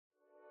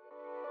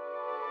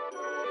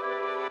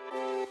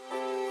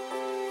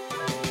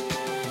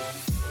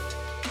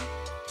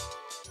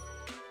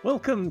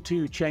Welcome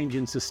to Change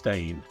and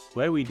Sustain,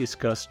 where we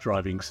discuss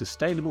driving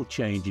sustainable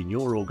change in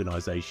your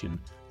organization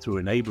through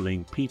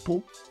enabling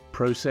people,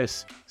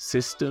 process,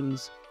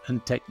 systems,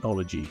 and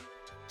technology.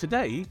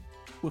 Today,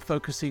 we're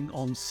focusing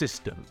on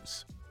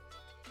systems.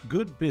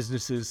 Good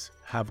businesses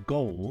have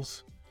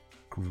goals.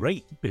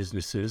 Great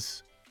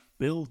businesses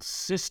build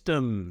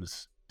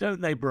systems,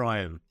 don't they,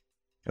 Brian?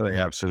 They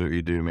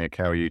absolutely do, Mick.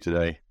 How are you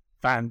today?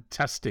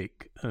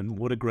 Fantastic. And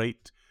what a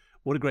great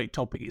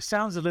topic. It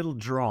sounds a little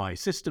dry.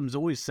 Systems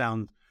always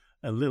sound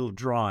a little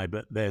dry,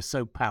 but they're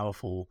so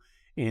powerful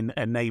in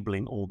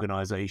enabling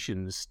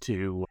organizations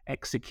to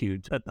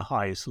execute at the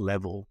highest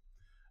level.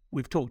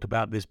 We've talked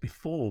about this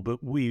before,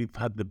 but we've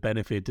had the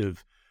benefit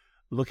of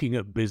looking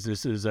at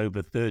businesses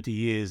over 30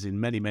 years in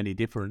many, many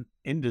different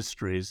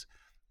industries,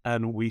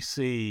 and we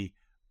see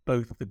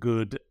both the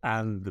good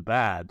and the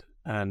bad.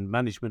 And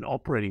management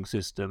operating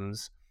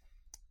systems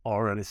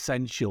are an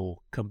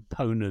essential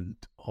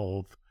component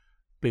of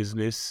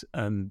business,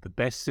 and the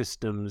best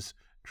systems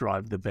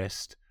drive the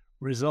best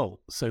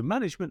results. So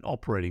management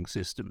operating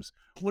systems,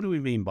 what do we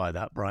mean by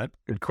that, Brian?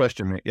 Good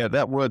question, Mick. Yeah,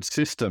 that word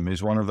system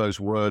is one of those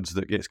words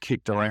that gets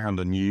kicked around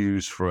and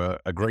used for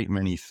a great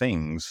many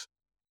things.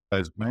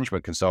 As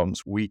management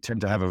consultants, we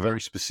tend to have a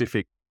very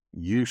specific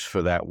use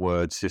for that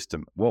word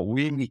system. What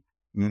we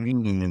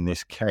mean in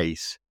this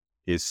case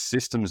is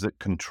systems that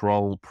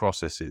control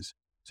processes.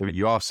 So if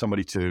you ask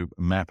somebody to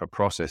map a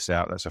process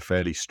out, that's a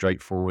fairly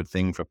straightforward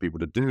thing for people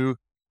to do.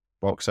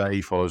 Box A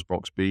follows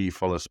box B,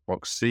 follows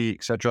box C,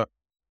 etc.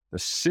 The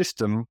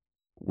system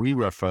we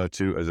refer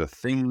to as a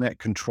thing that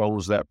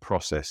controls that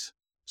process.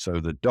 So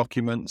the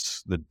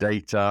documents, the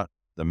data,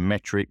 the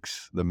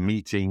metrics, the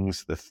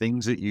meetings, the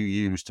things that you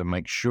use to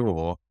make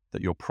sure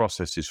that your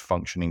process is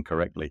functioning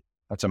correctly.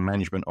 That's a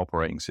management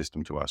operating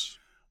system to us.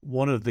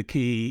 One of the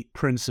key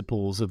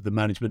principles of the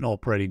management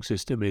operating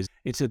system is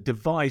it's a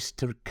device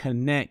to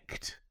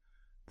connect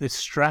the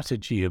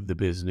strategy of the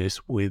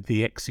business with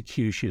the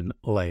execution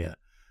layer.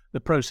 The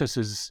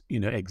processes,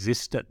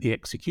 exist at the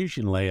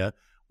execution layer.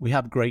 We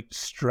have great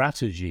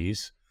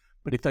strategies,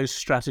 but if those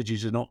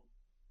strategies are not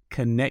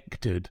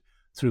connected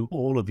through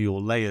all of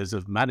your layers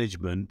of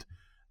management,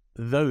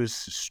 those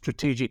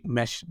strategic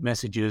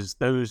messages,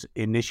 those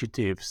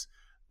initiatives,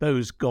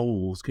 those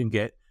goals can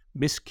get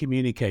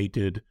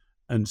miscommunicated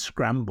and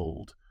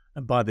scrambled.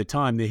 And by the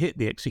time they hit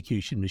the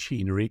execution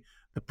machinery,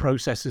 the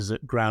processes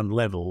at ground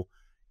level,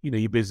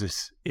 your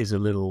business is a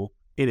little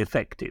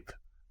ineffective.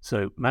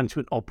 So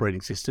management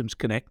operating systems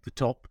connect the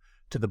top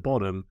to the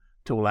bottom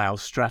to allow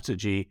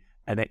strategy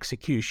and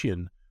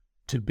execution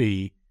to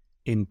be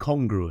in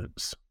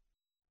congruence.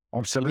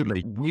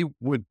 Absolutely. We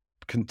would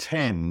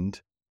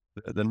contend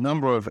that the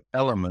number of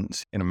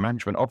elements in a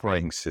management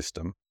operating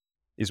system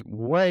is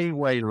way,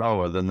 way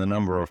lower than the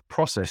number of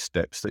process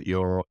steps that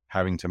you're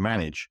having to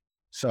manage.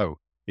 So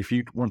if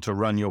you want to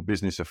run your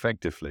business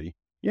effectively,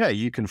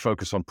 you can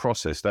focus on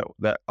process.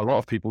 That a lot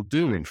of people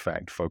do, in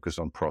fact, focus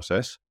on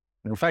process.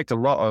 In fact, a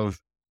lot of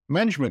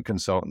management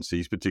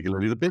consultancies,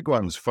 particularly the big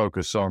ones,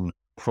 focus on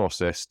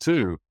process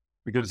too,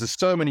 because there's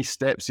so many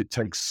steps. It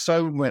takes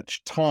so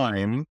much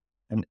time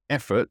and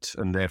effort,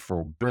 and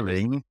therefore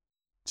billing,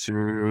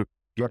 to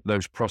get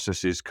those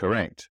processes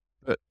correct.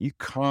 But you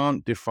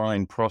can't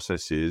define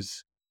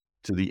processes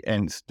to the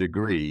nth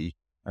degree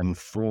and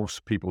force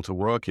people to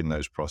work in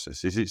those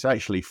processes. It's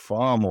actually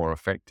far more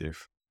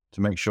effective to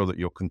make sure that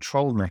your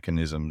control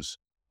mechanisms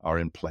are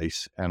in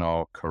place and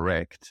are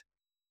correct.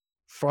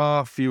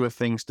 Far fewer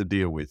things to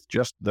deal with,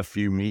 just the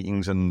few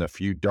meetings and the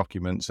few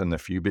documents and the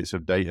few bits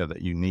of data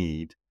that you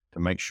need to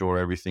make sure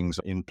everything's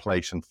in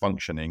place and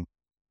functioning.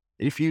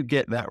 If you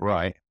get that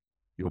right,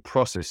 your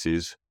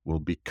processes will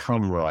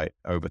become right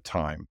over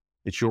time.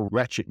 It's your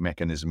ratchet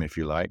mechanism, if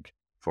you like,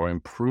 for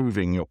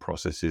improving your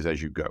processes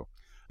as you go.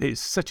 It's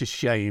such a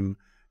shame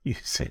you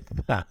said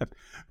that,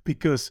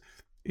 because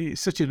it's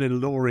such an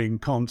alluring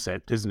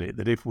concept, isn't it?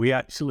 That if we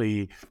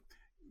actually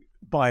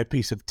buy a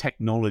piece of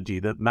technology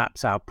that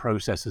maps our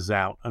processes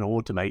out and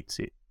automates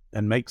it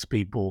and makes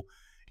people,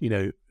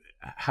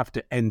 have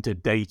to enter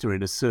data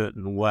in a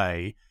certain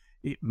way,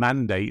 it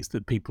mandates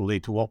that people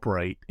need to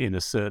operate in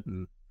a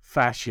certain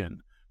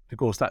fashion. Of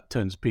course, that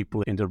turns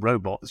people into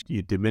robots.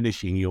 You're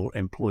diminishing your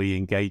employee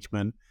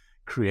engagement,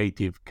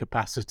 creative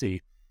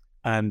capacity,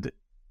 and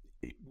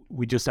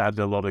we just added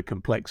a lot of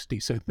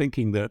complexity. So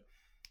thinking that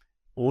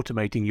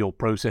automating your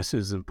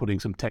processes and putting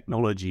some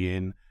technology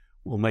in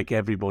will make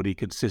everybody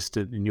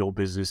consistent in your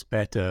business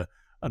better,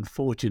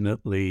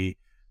 unfortunately,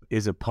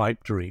 is a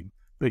pipe dream.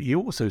 But you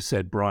also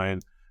said,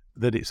 Brian,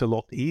 that it's a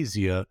lot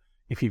easier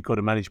if you've got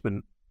a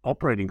management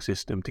operating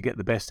system to get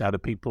the best out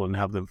of people and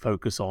have them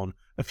focus on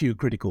a few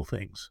critical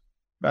things.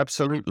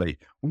 Absolutely.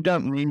 We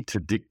don't need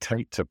to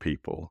dictate to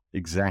people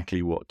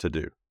exactly what to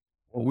do.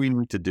 What we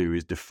need to do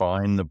is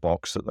define the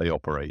box that they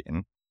operate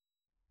in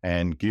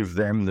and give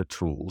them the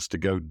tools to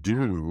go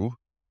do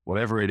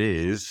whatever it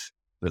is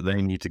that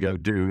they need to go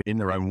do in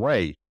their own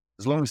way.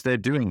 As long as they're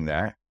doing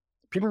that,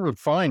 people would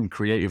find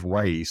creative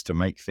ways to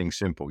make things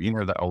simple. You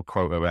know that old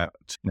quote about,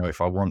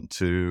 if I want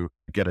to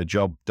get a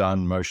job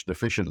done most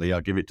efficiently,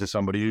 I'll give it to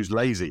somebody who's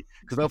lazy,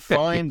 because they'll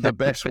find the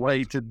best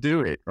way to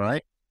do it,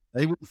 right?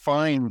 They will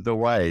find the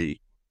way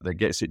that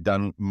gets it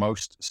done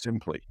most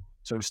simply.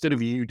 So instead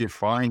of you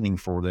defining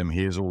for them,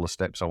 here's all the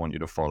steps I want you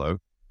to follow,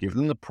 give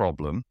them the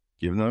problem,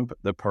 give them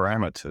the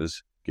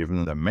parameters, give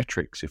them the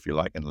metrics, if you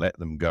like, and let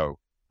them go.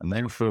 And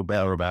they'll feel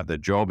better about their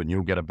job and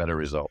you'll get a better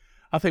result.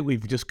 I think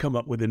we've just come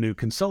up with a new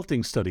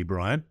consulting study,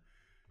 Brian.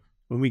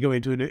 When we go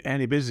into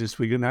any business,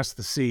 we can ask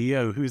the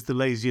CEO, who's the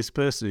laziest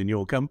person in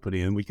your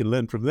company, and we can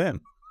learn from them.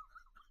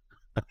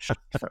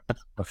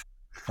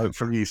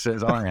 Hopefully he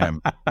says I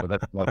am. But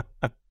that's not...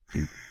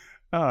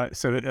 All right,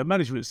 so a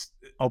management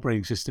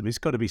operating system, it's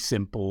got to be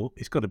simple,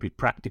 it's got to be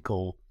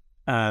practical.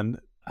 And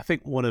I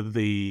think one of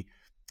the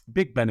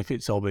big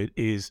benefits of it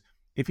is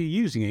if you're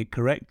using it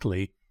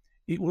correctly,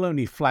 it will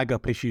only flag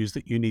up issues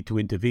that you need to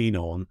intervene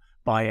on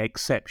by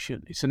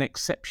exception. It's an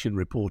exception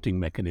reporting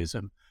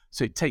mechanism.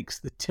 So it takes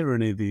the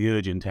tyranny of the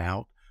urgent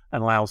out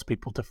and allows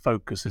people to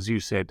focus, as you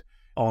said,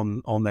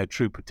 on their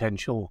true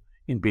potential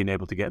in being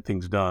able to get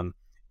things done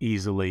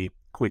easily,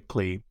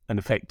 quickly, and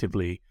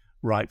effectively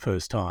right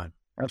first time.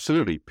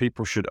 Absolutely.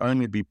 People should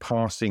only be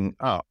passing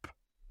up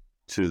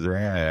to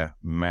their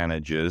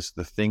managers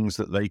the things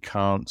that they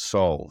can't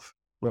solve.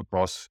 Look,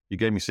 boss, you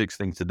gave me 6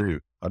 things to do.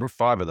 I did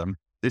 5 of them.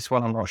 This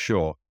one, I'm not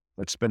sure.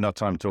 Let's spend our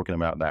time talking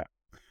about that.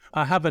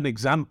 I have an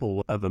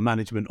example of a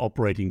management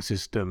operating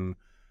system.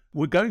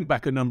 We're going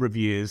back a number of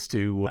years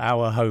to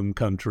our home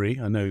country.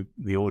 I know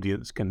the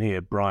audience can hear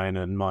Brian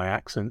and my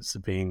accents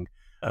being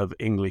of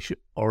English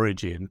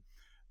origin.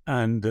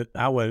 And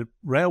our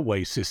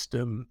railway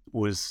system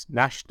was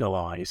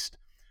nationalised.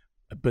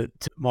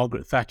 But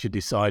Margaret Thatcher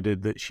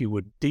decided that she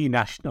would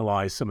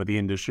denationalise some of the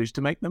industries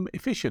to make them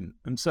efficient.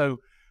 And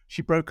so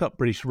she broke up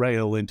British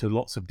Rail into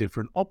lots of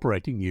different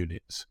operating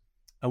units.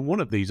 And one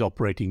of these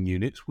operating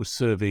units was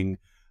serving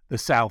the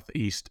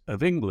southeast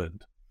of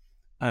England.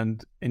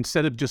 And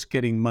instead of just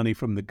getting money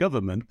from the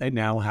government, they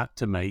now had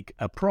to make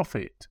a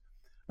profit.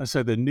 And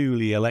so the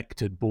newly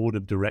elected board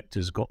of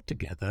directors got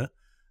together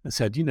and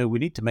said, we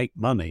need to make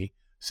money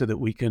so that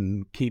we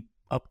can keep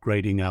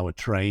upgrading our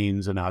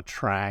trains and our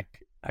track,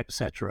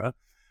 etc.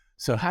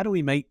 So how do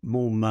we make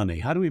more money?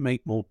 How do we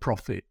make more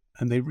profit?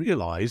 And they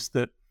realized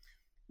that,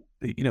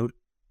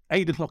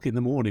 8 o'clock in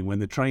the morning when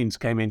the trains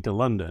came into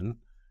London,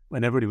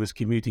 when everybody was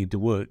commuting to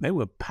work, they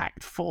were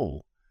packed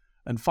full.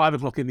 And 5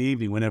 o'clock in the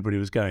evening when everybody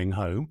was going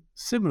home,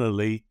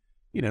 similarly,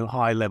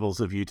 high levels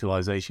of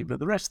utilization. But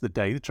the rest of the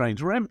day, the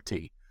trains were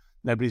empty.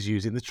 Nobody's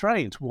using the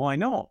trains. Why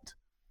not?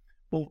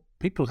 Well,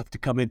 people have to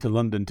come into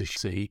London to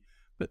see,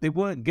 but they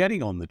weren't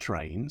getting on the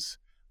trains.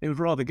 They would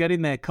rather get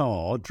in their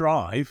car,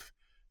 drive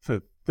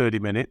for 30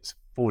 minutes,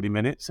 40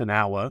 minutes, an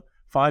hour,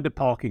 find a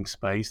parking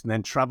space, and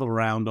then travel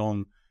around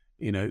on,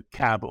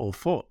 cab or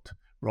foot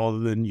rather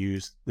than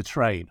use the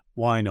train.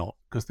 Why not?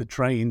 Because the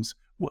trains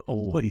were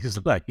always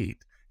late.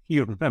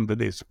 You remember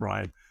this,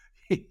 Brian.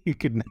 You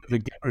could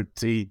never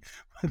guarantee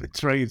when the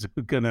trains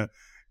were gonna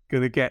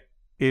get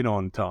in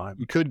on time.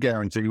 You could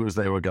guarantee was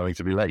they were going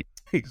to be late.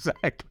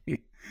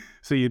 Exactly.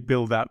 So you'd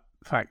build that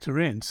factor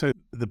in. So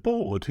the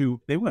board,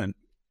 who they weren't,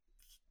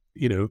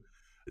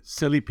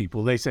 silly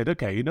people, they said,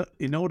 okay,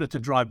 in order to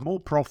drive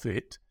more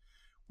profit,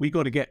 we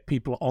got to get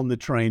people on the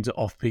trains at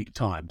off-peak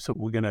time. So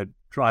we're going to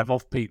drive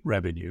off-peak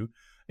revenue.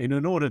 And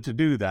in order to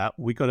do that,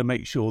 we got to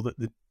make sure that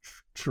the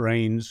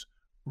trains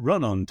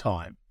run on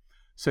time.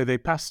 So they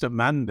passed a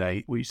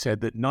mandate which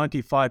said that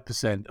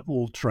 95% of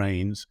all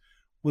trains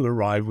will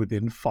arrive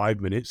within 5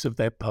 minutes of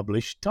their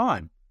published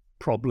time.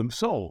 Problem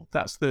solved.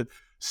 That's the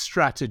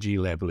strategy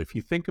level. If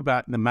you think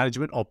about the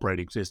management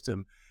operating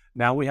system,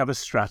 now we have a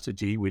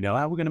strategy. We know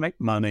how we're going to make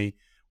money.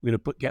 We're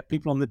going to get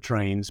people on the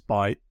trains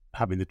by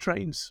having the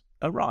trains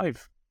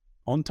arrive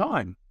on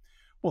time.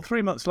 Well,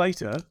 3 months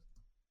later,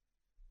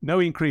 no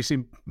increase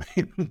in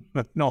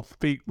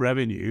off-peak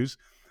revenues,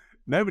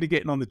 nobody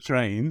getting on the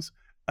trains,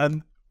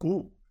 and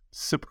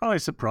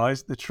surprise,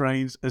 surprise, the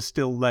trains are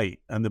still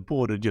late, and the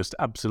board are just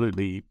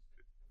absolutely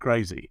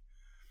crazy.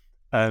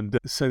 And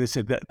so they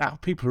said that our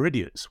people are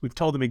idiots. We've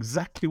told them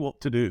exactly what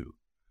to do.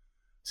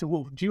 So,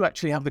 well, do you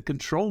actually have the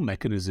control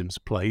mechanisms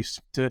placed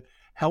to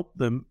help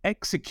them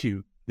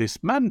execute this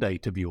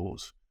mandate of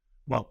yours?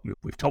 Well,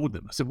 we've told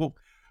them. I said, well,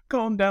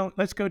 go on down.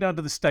 Let's go down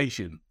to the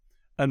station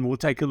and we'll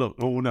take a look.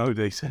 Oh, no,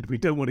 they said, we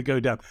don't want to go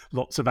down.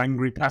 Lots of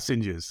angry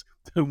passengers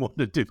don't want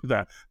to do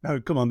that.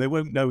 No, come on, they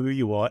won't know who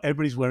you are.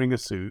 Everybody's wearing a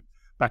suit.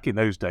 Back in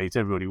those days,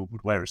 everybody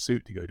would wear a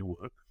suit to go to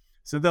work.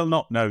 So they'll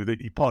not know that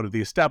you're part of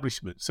the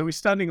establishment. So we're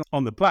standing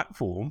on the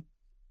platform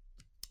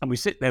and we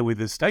sit there with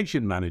the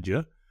station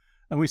manager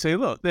and we say,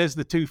 look, there's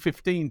the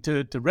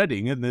 2:15 to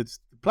Reading and there's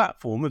the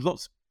platform with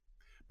lots of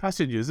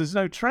passengers. There's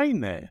no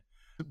train there.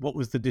 What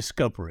was the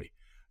discovery?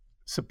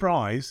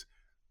 Surprise,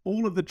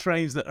 all of the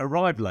trains that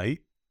arrived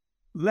late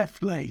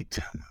left late.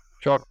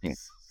 Shocking.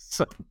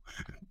 So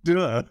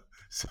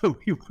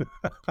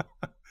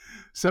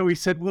we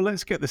said, well,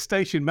 let's get the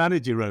station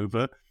manager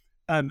over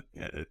And,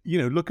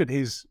 look at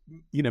his,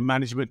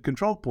 management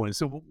control points.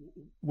 So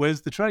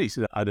where's the trade? He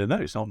said, I don't know.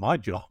 It's not my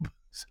job.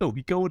 So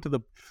we go onto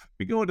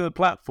the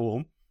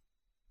platform.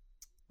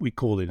 We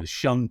call it a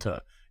shunter.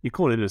 You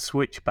call it a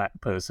switchback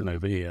person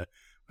over here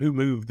who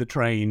move the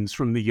trains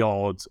from the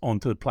yards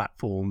onto the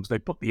platforms. They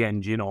put the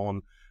engine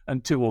on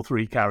and 2 or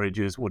 3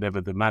 carriages,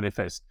 whatever the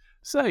manifest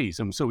says.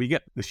 And so we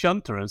get the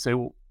shunter and say,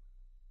 well,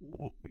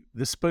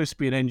 there's supposed to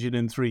be an engine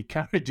and 3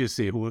 carriages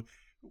here. Well,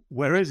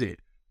 where is it?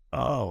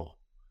 Oh,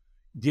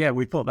 yeah,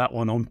 we put that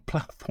one on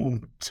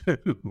platform 2.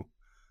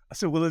 I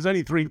said, well, there's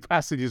only 3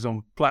 passengers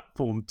on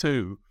platform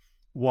 2.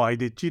 Why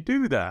did you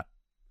do that?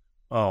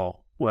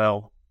 Oh,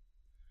 well,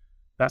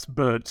 that's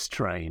Bert's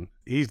train.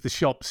 He's the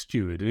shop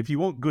steward. And if you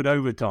want good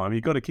overtime,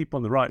 you've got to keep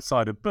on the right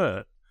side of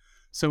Bert.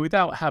 So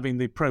without having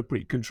the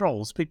appropriate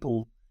controls,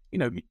 people,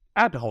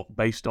 ad hoc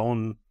based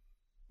on,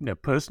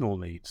 personal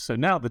needs. So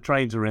now the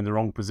trains are in the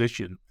wrong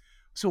position.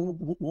 So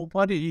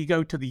why didn't you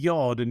go to the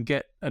yard and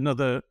get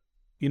another,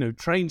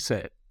 train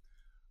set?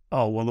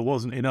 Oh, well, there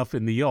wasn't enough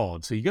in the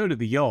yard. So you go to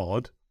the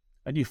yard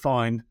and you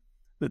find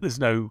that there's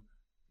no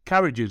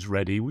carriages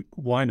ready.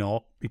 Why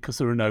not? Because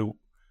there are no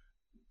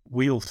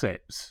wheel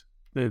sets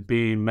that are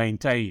being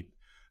maintained.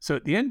 So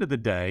at the end of the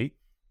day,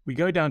 we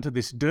go down to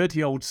this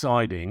dirty old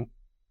siding.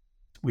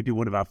 We do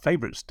one of our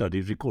favorite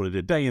studies. We call it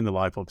a day in the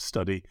life of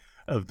study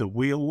of the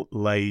wheel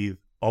lathe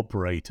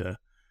operator.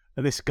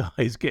 And this guy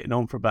is getting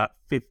on for about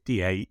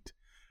 58.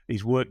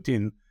 He's worked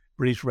in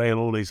British Rail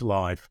all his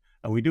life.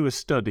 And we do a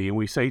study and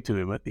we say to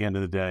him at the end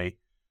of the day,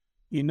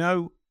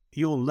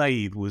 your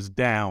lathe was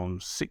down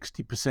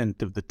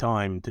 60% of the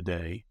time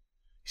today.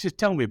 He says,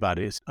 tell me about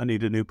it. I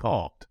need a new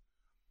part.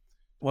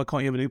 Why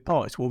can't you have a new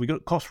part? He said, well, we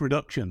got cost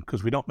reduction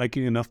because we're not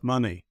making enough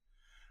money.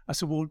 I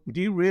said, well,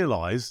 do you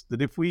realize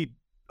that if we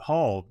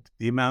halved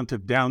the amount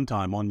of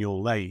downtime on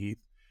your lathe,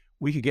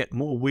 we could get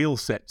more wheel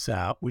sets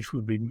out, which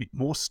would be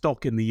more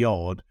stock in the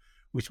yard,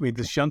 which means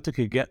the shunter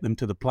could get them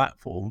to the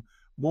platform.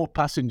 More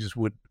passengers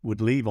would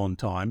leave on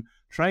time,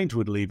 trains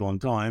would leave on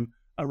time,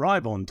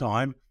 arrive on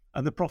time,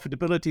 and the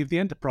profitability of the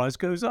enterprise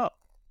goes up.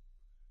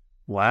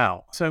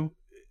 Wow. So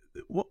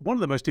one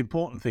of the most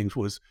important things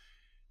was,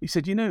 he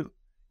said,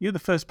 you're the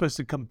first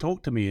person to come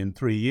talk to me in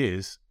 3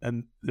 years,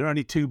 and there are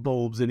only 2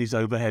 bulbs in his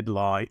overhead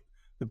light.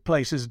 The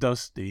place is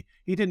dusty.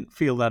 He didn't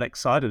feel that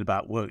excited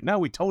about work. Now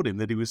we told him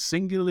that he was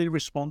singularly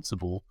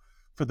responsible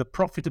for the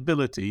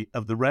profitability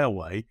of the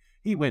railway.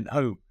 He went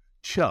home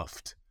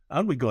chuffed,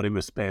 and we got him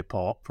a spare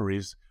part for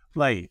his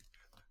lathe.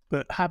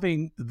 But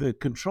having the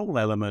control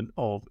element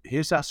of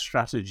here's our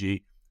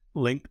strategy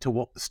linked to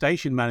what the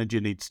station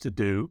manager needs to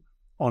do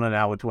on an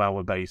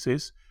hour-to-hour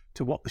basis,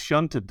 to what the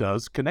shunter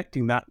does,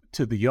 connecting that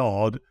to the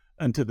yard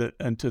and to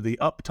the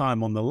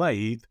uptime on the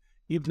lathe,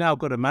 you've now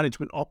got a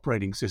management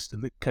operating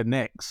system that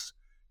connects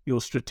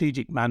your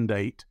strategic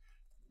mandate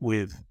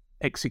with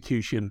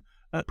execution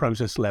at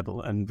process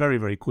level. And very,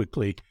 very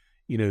quickly,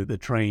 the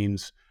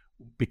trains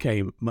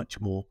became much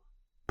more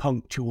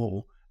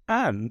punctual,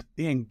 and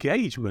the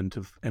engagement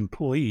of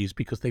employees,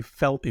 because they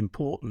felt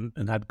important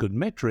and had good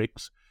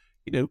metrics,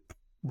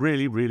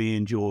 really, really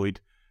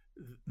enjoyed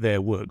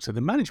their work. So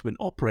the management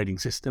operating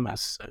system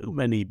has so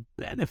many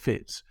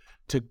benefits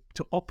to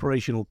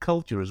operational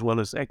culture as well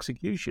as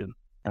execution.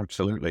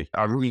 Absolutely.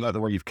 I really like the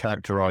way you've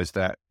characterized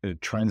that,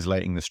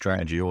 translating the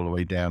strategy all the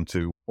way down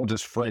to what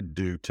does Fred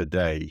do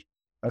today?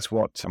 That's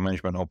what a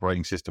management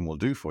operating system will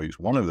do for you.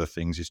 One of the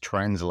things is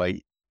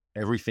translate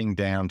everything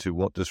down to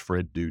what does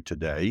Fred do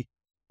today,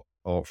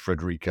 or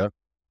Frederica.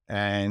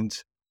 And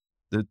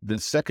the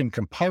second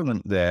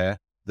component there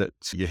that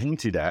you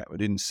hinted at, but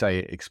didn't say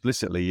it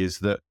explicitly, is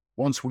that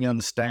once we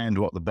understand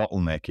what the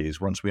bottleneck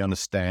is, once we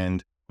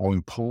understand how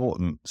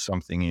important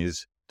something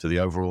is to the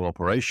overall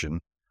operation,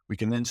 we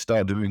can then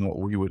start doing what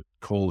we would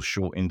call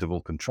short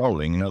interval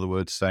controlling. In other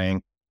words,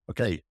 saying,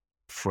 okay,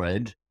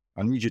 Fred,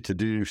 I need you to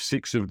do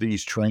 6 of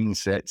these train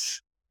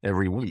sets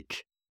every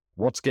week.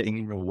 What's getting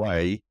in your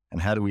way,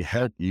 and how do we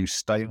help you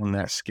stay on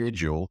that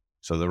schedule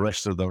so the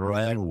rest of the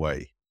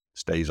railway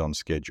stays on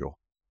schedule?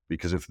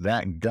 Because if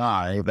that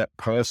guy, that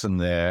person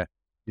there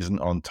isn't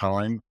on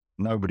time,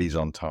 nobody's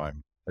on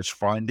time. Let's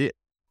find it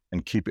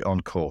and keep it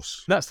on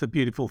course. That's the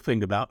beautiful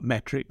thing about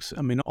metrics.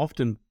 I mean,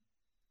 often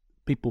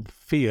people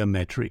fear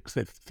metrics.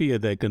 They fear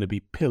they're going to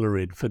be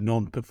pilloried for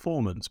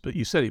non-performance. But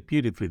you said it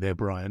beautifully there,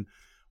 Brian.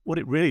 What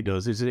it really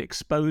does is it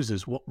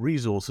exposes what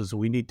resources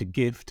we need to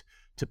gift,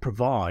 to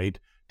provide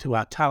to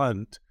our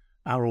talent,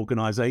 our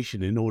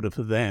organization, in order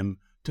for them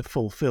to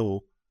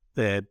fulfill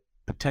their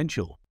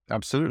potential.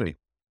 Absolutely.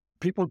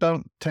 People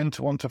don't tend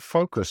to want to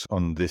focus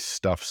on this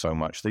stuff so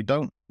much. They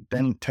don't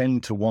then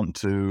tend to want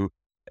to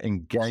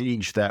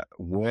engage that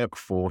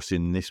workforce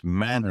in this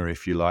manner,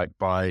 if you like,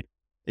 by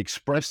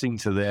expressing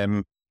to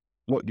them,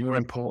 look, you're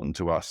important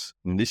to us,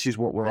 and this is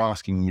what we're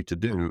asking you to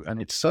do.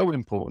 And it's so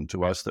important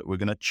to us that we're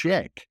going to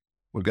check.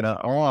 We're going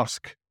to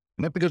ask,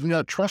 not because we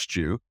don't trust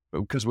you,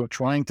 but because we're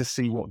trying to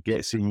see what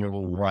gets in your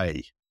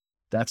way.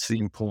 That's the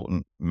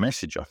important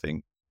message, I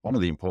think. One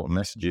of the important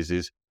messages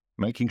is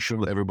making sure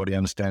that everybody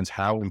understands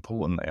how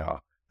important they are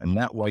And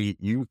that way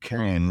you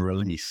can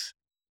release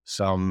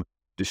some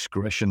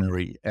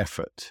discretionary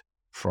effort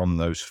from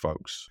those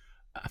folks.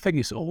 I think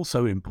it's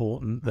also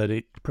important that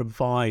it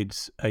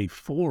provides a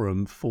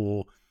forum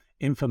for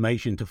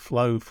information to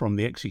flow from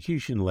the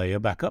execution layer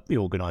back up the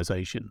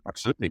organization.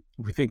 Absolutely.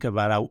 If we think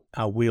about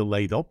our wheel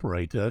lathe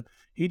operator,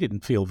 he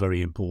didn't feel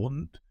very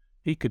important.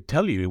 He could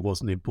tell you it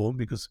wasn't important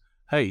because,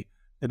 hey,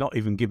 they're not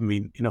even giving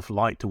me enough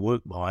light to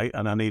work by,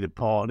 and I need a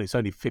part, and it's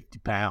only 50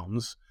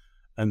 pounds,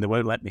 and they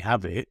won't let me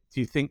have it. Do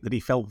you think that he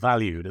felt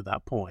valued at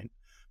that point?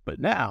 But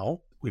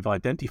now we've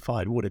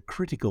identified what a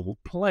critical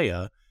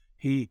player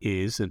he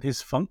is and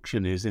his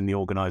function is in the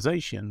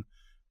organization.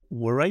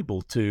 We're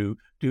able to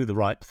do the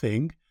right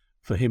thing,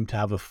 for him to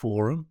have a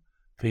forum,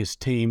 for his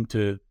team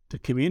to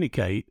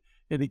communicate,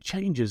 and it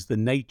changes the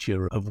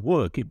nature of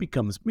work. It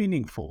becomes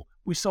meaningful.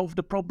 We solved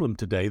a problem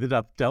today that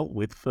I've dealt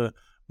with for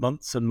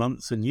months and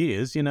months and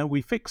years.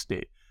 We fixed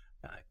it.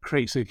 It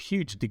creates a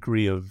huge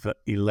degree of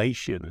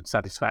elation and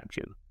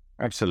satisfaction.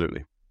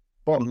 Absolutely.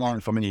 Bottom line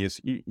for me is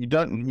you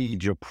don't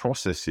need your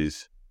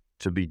processes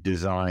to be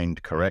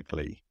designed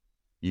correctly.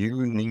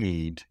 You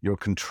need your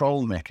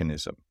control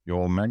mechanism,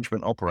 your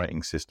management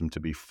operating system to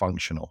be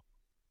functional.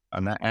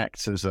 And that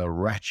acts as a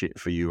ratchet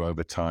for you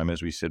over time,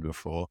 as we said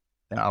before.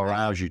 That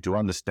allows you to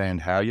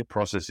understand how your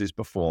process is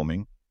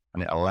performing,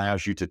 and it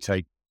allows you to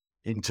take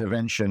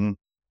intervention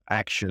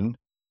action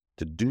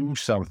to do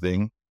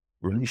something,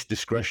 release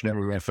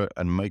discretionary effort,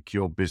 and make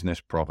your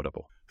business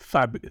profitable.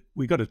 Fab.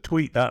 We got to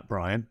tweet that,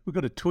 Brian. We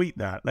got to tweet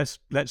that.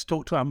 Let's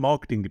talk to our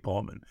marketing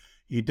department.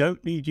 You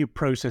don't need your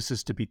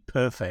processes to be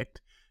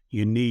perfect.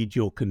 You need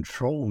your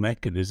control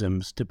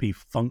mechanisms to be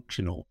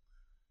functional.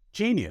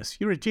 Genius.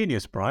 You're a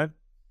genius, Brian.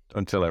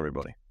 Don't tell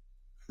everybody.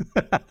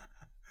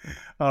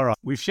 All right.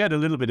 We've shared a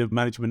little bit of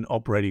management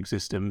operating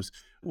systems.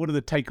 What are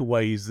the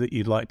takeaways that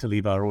you'd like to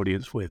leave our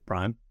audience with,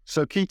 Brian?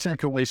 So key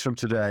takeaways from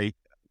today.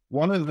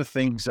 One of the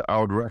things that I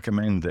would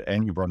recommend that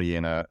anybody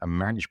in a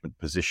management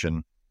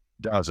position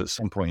does at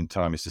some point in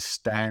time is to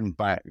stand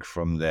back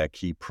from their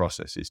key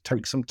processes.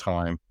 Take some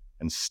time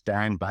and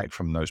stand back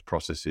from those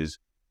processes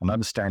and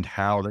understand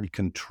how they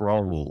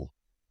control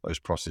those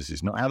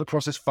processes. Not how the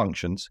process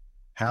functions,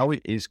 how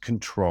it is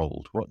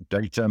controlled, what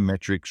data,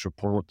 metrics,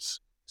 reports,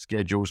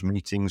 schedules,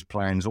 meetings,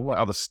 plans, all that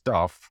other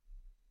stuff.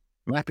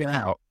 Map it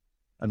out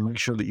and make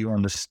sure that you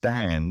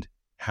understand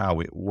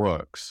how it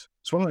works.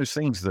 It's one of those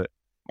things that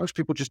most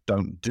people just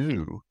don't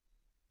do.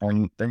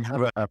 And they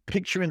have a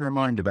picture in their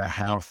mind about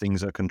how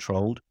things are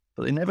controlled,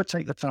 but they never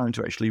take the time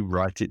to actually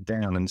write it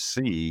down and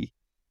see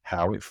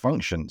how it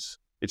functions.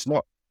 It's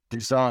not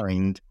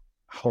designed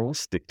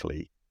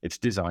holistically. It's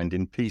designed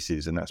in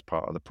pieces, and that's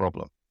part of the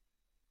problem.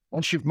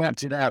 Once you've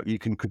mapped it out, you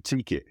can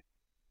critique it.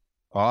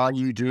 Are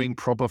you doing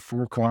proper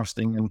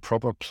forecasting and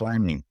proper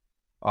planning?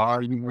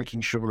 Are you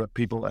making sure that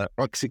people are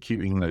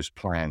executing those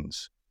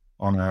plans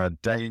on a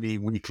daily,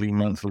 weekly,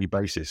 monthly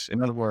basis?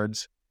 In other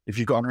words, if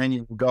you've got an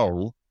annual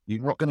goal,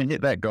 you're not going to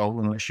hit that goal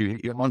unless you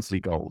hit your monthly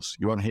goals.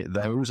 You won't hit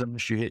those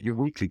unless you hit your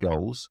weekly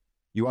goals.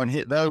 You won't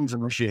hit those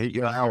unless you hit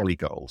your hourly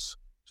goals.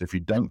 So if you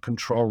don't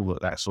control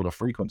that sort of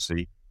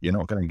frequency, you're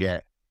not going to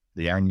get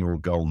the annual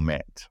goal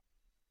met.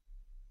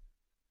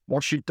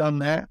 Once you've done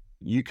that,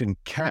 you can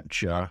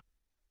capture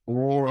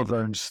all of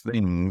those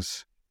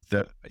things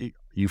that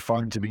you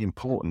find to be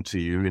important to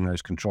you in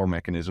those control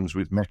mechanisms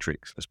with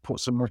metrics. Let's put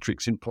some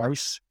metrics in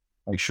place,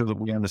 make sure that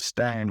we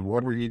understand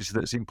what it is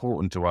that's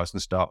important to us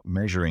and start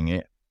measuring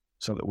it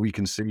so that we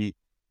can see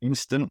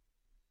instant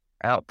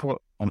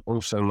output and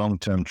also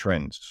long-term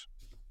trends.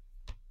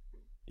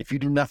 If you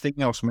do nothing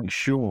else, make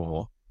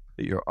sure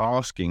that you're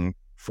asking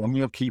from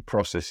your key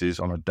processes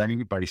on a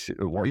daily basis,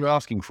 or what you're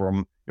asking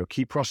from your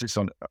key processes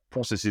on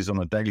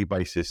a daily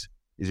basis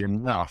is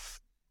enough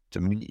to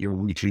meet your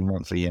weekly,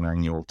 monthly, and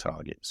annual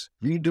targets.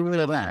 If you do all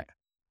of that,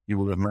 you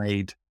will have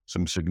made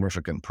some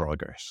significant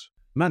progress.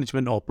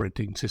 Management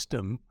operating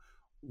system,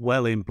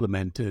 well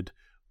implemented,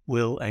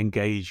 will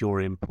engage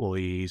your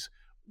employees,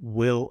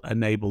 will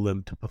enable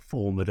them to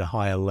perform at a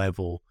higher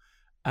level,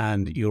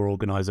 and your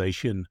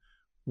organization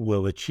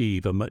will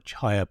achieve a much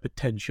higher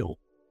potential.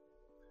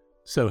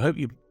 So hope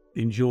you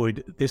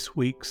enjoyed this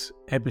week's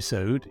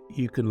episode.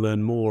 You can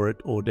learn more at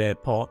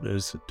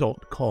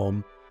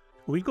audairpartners.com.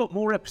 We've got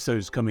more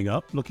episodes coming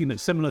up looking at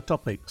similar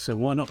topics, so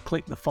why not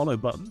click the follow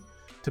button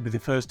to be the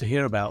first to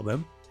hear about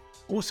them.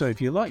 Also,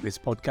 if you like this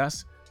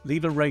podcast,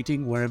 leave a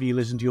rating wherever you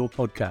listen to your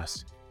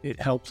podcast. It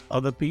helps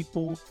other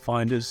people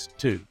find us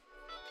too.